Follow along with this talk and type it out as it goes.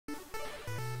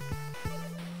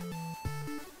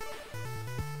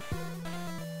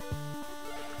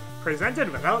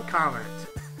presented without comment.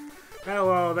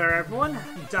 Hello there, everyone.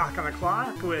 Doc on the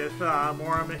clock with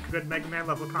more good Mega Man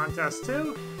level contest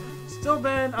 2. Still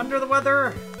been under the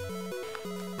weather,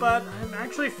 but I'm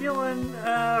actually feeling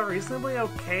reasonably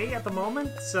okay at the moment,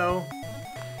 so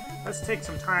let's take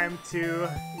some time to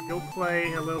go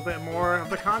play a little bit more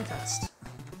of the contest.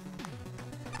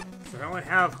 So I only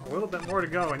have a little bit more to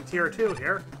go in Tier 2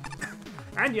 here.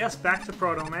 And yes, back to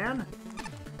Proto Man.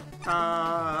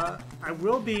 I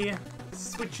will be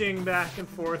switching back and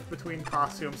forth between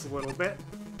costumes a little bit.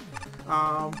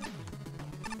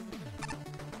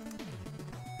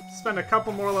 Spend a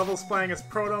couple more levels playing as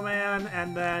Proto Man,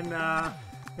 and then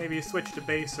maybe switch to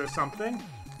base or something.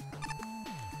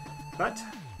 But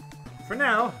for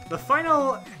now, the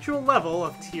final actual level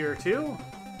of Tier 2,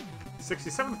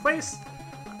 67th place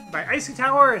by Icy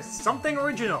Tower, is something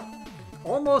original.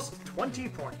 Almost 20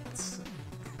 points.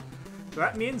 So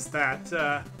that means that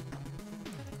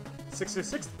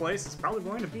 66th place is probably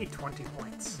going to be 20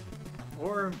 points.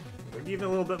 Or maybe even a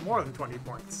little bit more than 20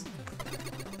 points.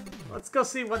 Let's go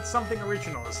see what something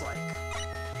original is like.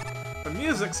 The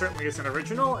music certainly isn't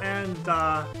original, and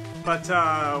but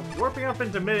warping up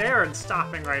into midair and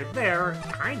stopping right there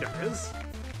kind of is.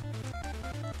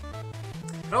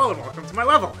 Hello and welcome to my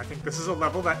level. I think this is a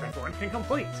level that everyone can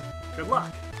complete. Good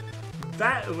luck.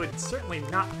 That would certainly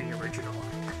not be original.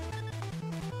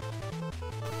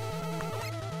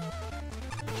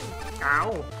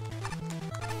 Ow.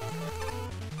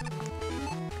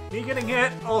 Me getting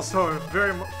hit, also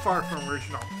very far from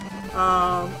original.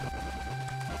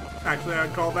 Actually,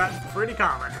 I'd call that pretty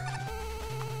common.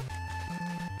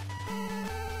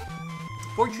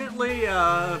 Fortunately,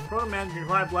 Proto Man can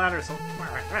climb ladders.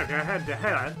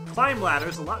 Climb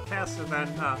ladders a lot faster than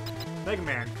Mega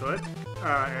Man could,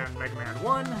 and Mega Man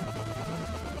 1.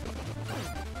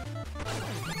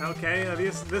 Okay,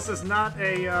 this is not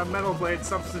a Metal Blade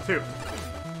substitute.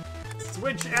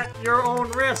 Switch at your own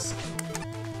risk.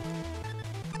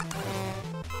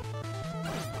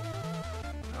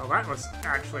 Oh, that was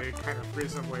actually kind of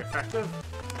reasonably effective.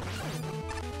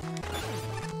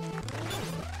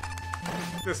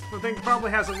 This thing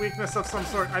probably has a weakness of some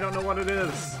sort. I don't know what it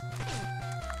is.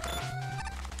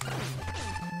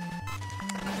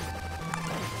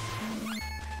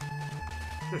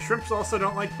 The shrimps also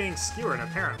don't like being skewered,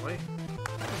 apparently.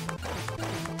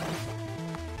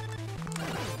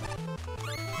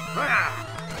 Ah!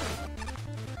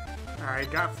 I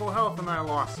got full health and I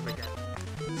lost it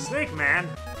again. Snake Man?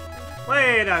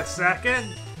 Wait a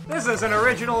second! This isn't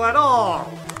original at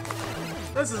all!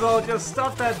 This is all just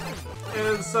stuff that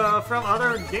is from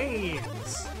other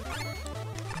games.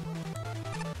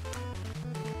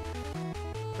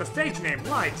 The stage name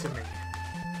lied to me.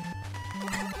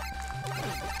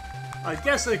 I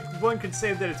guess one could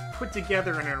say that it's put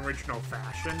together in an original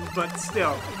fashion, but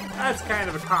still, that's kind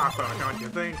of a cop-out, don't you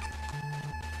think?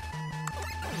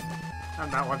 I'm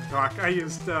not one to talk. I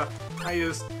used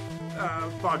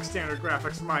bog standard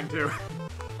graphics for mine too.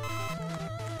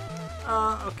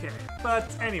 Okay, but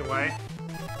anyway.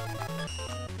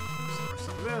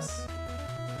 Some of this.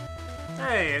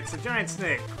 Hey, it's a giant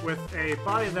snake with a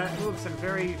body that moves in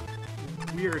very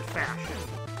weird fashion.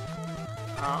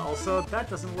 Also, that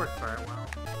doesn't work very well.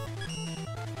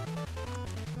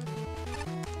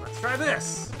 Let's try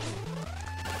this!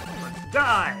 Let's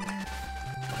die!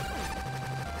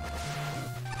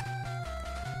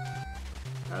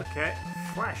 Okay,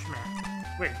 Flashman.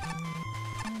 Wait.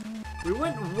 We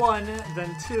went 1,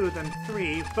 then 2, then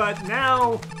 3, but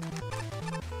now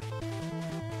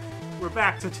we're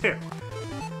back to 2.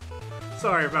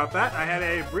 Sorry about that, I had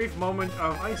a brief moment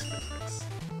of ice physics.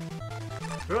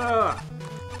 Ugh.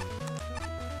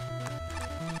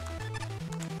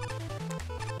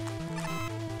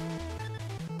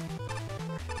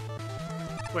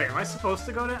 Wait, am I supposed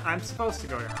to go down? I'm supposed to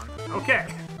go down. Okay,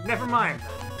 never mind.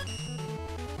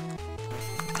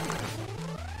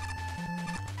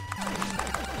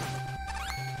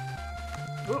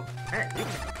 Ooh, hey, you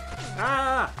can...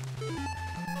 Ah!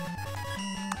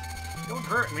 Don't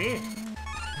hurt me.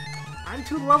 I'm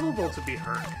too lovable to be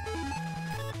hurt.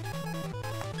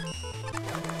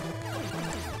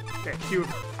 Okay, cue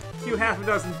half a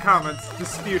dozen comments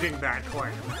disputing that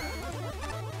claim.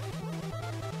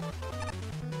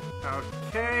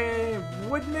 Okay,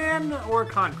 Woodman or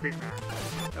Concrete Man?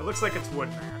 It looks like it's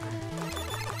Woodman.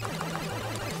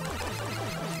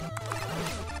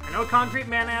 I know Concrete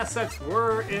Man assets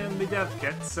were in the dev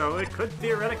kit, so it could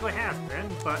theoretically have been,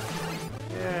 but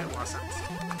it wasn't.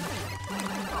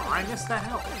 Oh, I missed that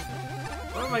help.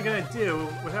 What am I gonna do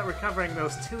without recovering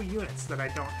those 2 units that I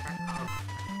don't have?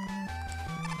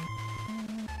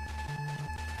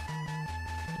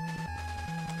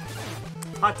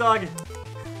 Hot dog.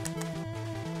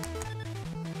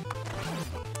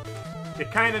 You're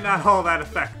kind of not all that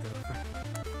effective.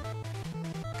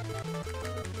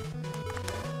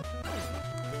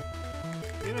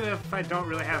 Even if I don't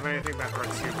really have anything that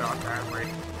hurts you about that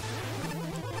way.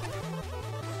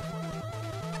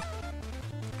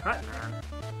 Cut, man.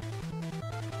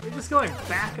 We're just going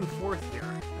back and forth here,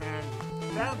 and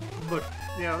that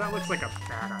looks like a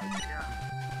bad idea.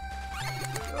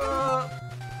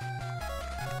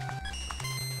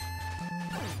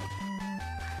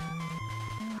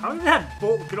 How did that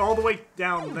bolt get all the way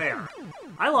down there?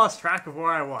 I lost track of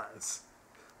where I was.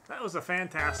 That was a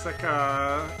fantastic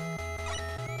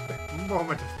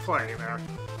moment of play there.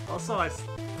 Also, I'm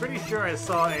pretty sure I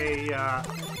saw a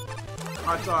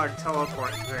hot dog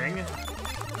teleport thing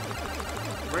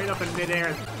right up in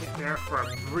midair there for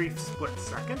a brief split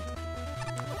second.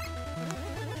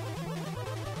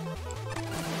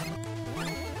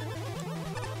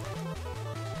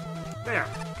 There,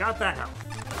 got that health.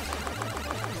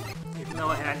 Even though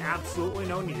I had absolutely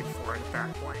no need for it at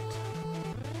that point.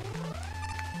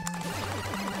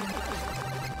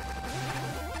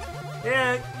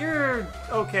 Yeah, you're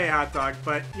okay, hot dog,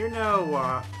 but you're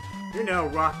no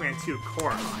Rockman 2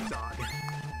 core hot dog.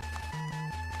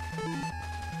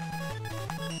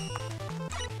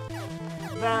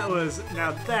 That was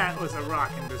a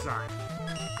rockin' design.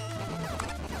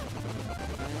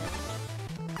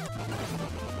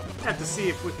 Have to see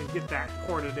if we can get that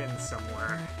ported in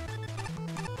somewhere.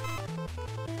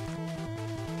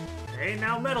 Hey,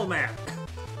 now Metal Man.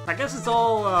 I guess it's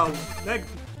all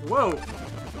whoa.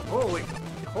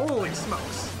 Holy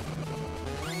smokes.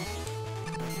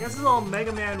 I guess it's all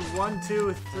Mega Man 1,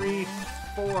 2, 3,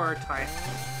 4 type.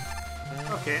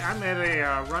 Okay, I'm at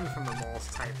a run from the moles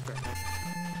type thing.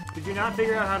 Did you not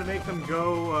figure out how to make them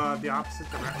go the opposite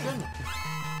direction?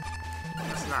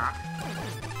 Guess not.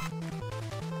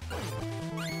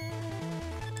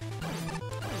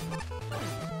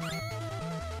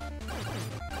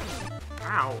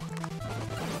 Ow.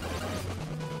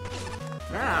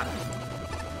 Ah.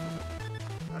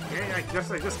 Okay, I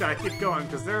guess I just gotta keep going,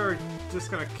 because they're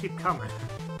just gonna keep coming.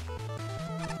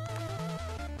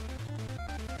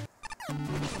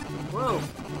 Whoa.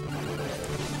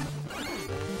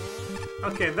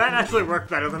 Okay, that actually worked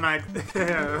better than I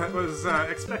was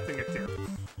expecting it to.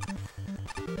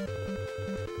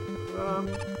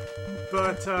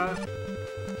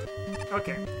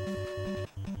 Okay.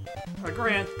 I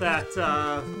grant that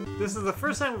this is the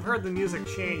first time we've heard the music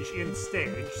change in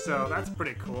stage, so that's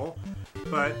pretty cool.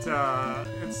 But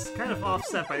it's kind of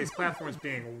offset by these platforms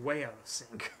being way out of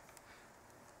sync.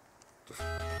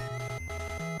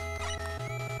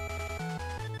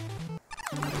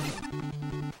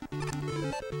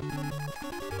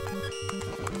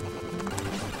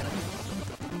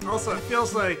 Also, it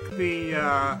feels like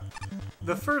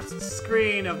the first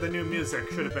screen of the new music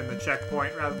should have been the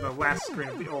checkpoint rather than the last screen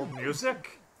of the old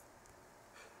music.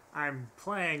 I'm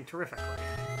playing terrifically.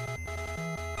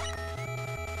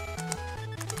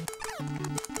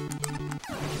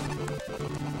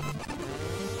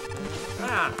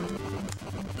 Ah!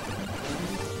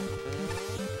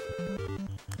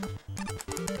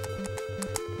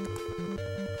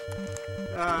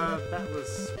 That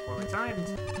was poorly timed.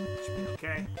 Should be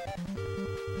okay.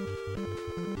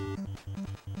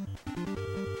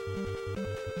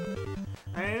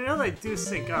 I know they do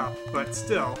sync up, but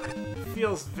still, it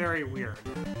feels very weird.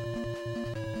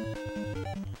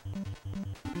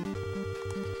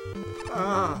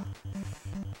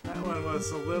 That one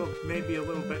was maybe a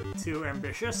little bit too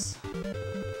ambitious.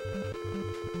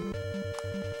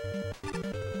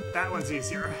 That one's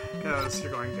easier, because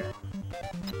you're going down.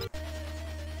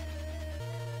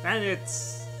 And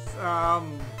it's,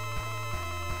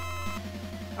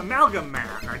 Amalgam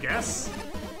Man, I guess.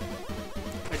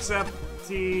 Except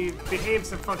he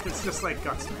behaves and functions just like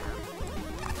Guts Man.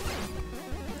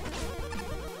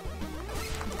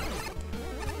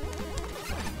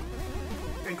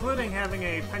 Including having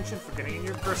a penchant for getting in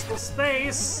your personal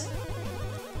space.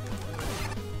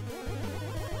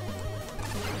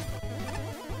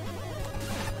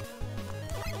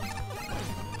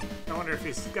 I wonder if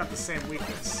he's got the same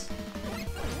weakness.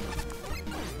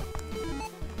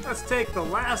 Let's take the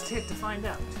last hit to find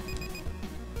out.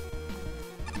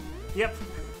 Yep.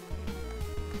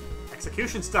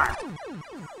 Execution style.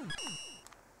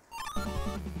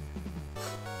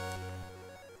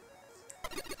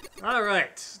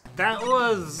 Alright. That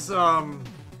was,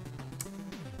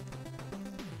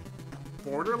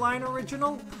 borderline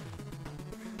original?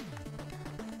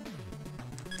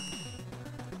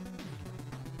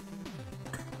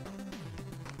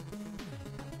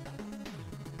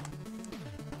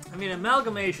 I mean,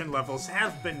 amalgamation levels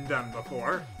have been done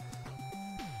before.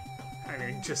 I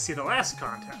mean, just see the last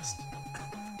contest.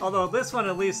 Although this one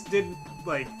at least didn't,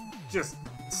 like, just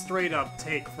straight up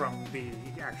take from the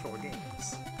actual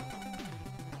games.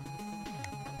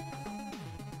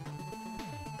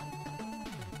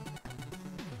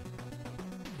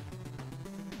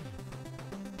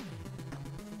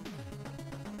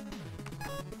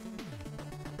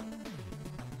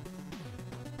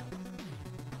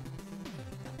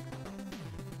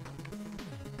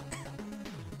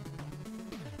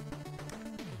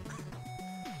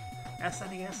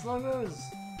 SNES logos?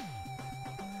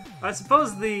 I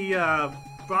suppose the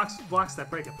blocks that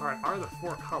break apart are the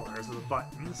 4 colors of the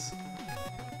buttons.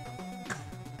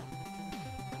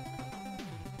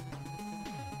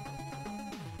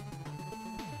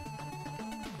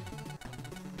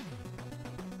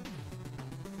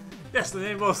 Yes, the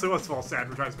name mostly was false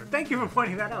advertisement. Thank you for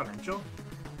pointing that out, Angel.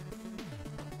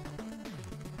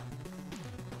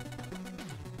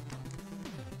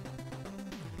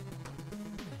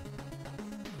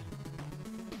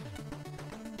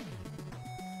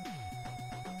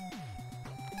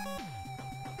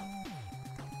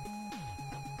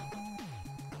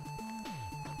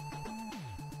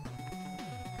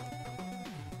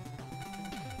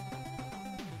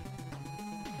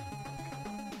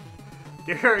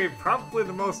 Gary, probably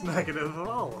the most negative of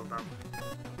all of them.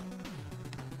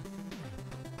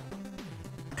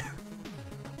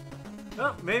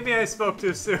 Oh, maybe I spoke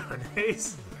too soon.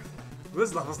 This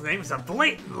level's name is a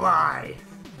blatant lie!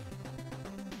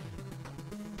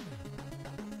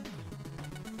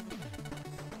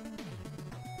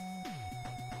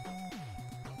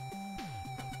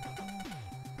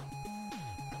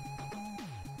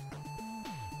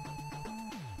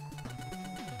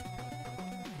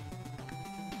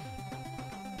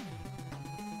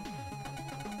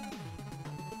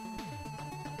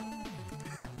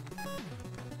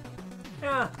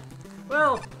 Yeah,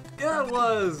 well, it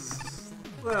was,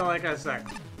 well, like I said,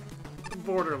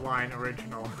 borderline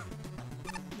original.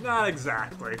 Not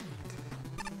exactly.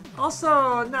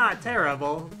 Also, not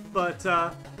terrible, but,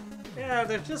 yeah,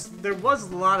 there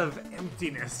was a lot of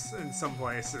emptiness in some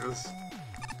places.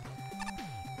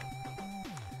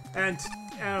 And,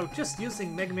 you know, just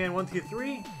using Mega Man 1, 2,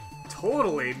 3,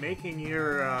 totally making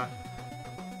your,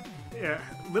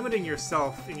 limiting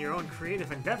yourself in your own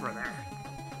creative endeavor there.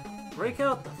 Break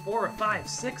out the 4, 5,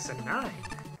 6, and 9.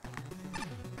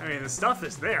 I mean, the stuff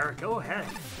is there. Go ahead.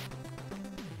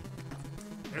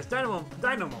 There's Dynamo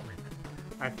Man.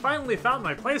 I finally found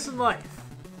my place in life.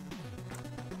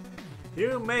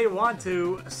 You may want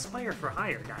to aspire for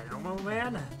higher, Dynamo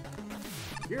Man.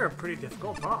 You're a pretty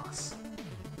difficult boss.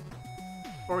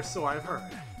 Or so I've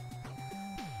heard.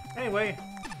 Anyway,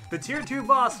 the Tier 2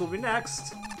 boss will be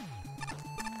next.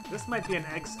 This might be an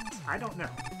exit. I don't know.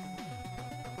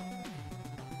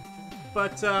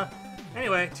 But,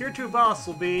 anyway, Tier 2 boss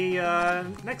will be,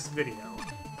 next video.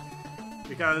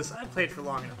 Because I played for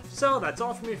long enough. So, that's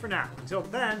all for me for now. Until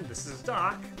then, this is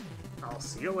Doc. I'll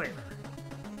see you later.